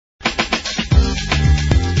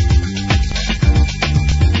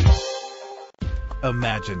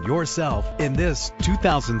Imagine yourself in this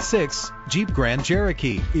 2006 Jeep Grand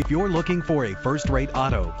Cherokee. If you're looking for a first-rate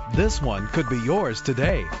auto, this one could be yours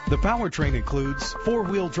today. The powertrain includes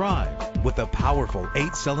four-wheel drive with a powerful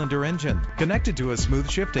 8-cylinder engine connected to a smooth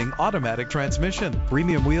shifting automatic transmission.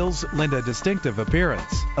 Premium wheels lend a distinctive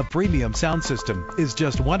appearance. A premium sound system is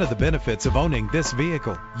just one of the benefits of owning this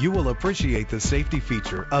vehicle. You will appreciate the safety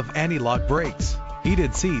feature of anti-lock brakes.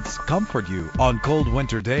 Heated seats comfort you on cold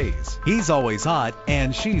winter days. He's always hot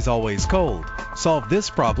and she's always cold. Solve this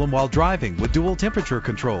problem while driving with dual temperature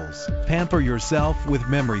controls. Pamper yourself with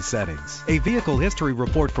memory settings. A vehicle history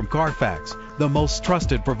report from Carfax, the most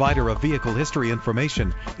trusted provider of vehicle history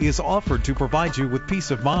information, is offered to provide you with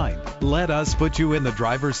peace of mind. Let us put you in the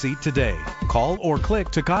driver's seat today. Call or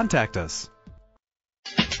click to contact us.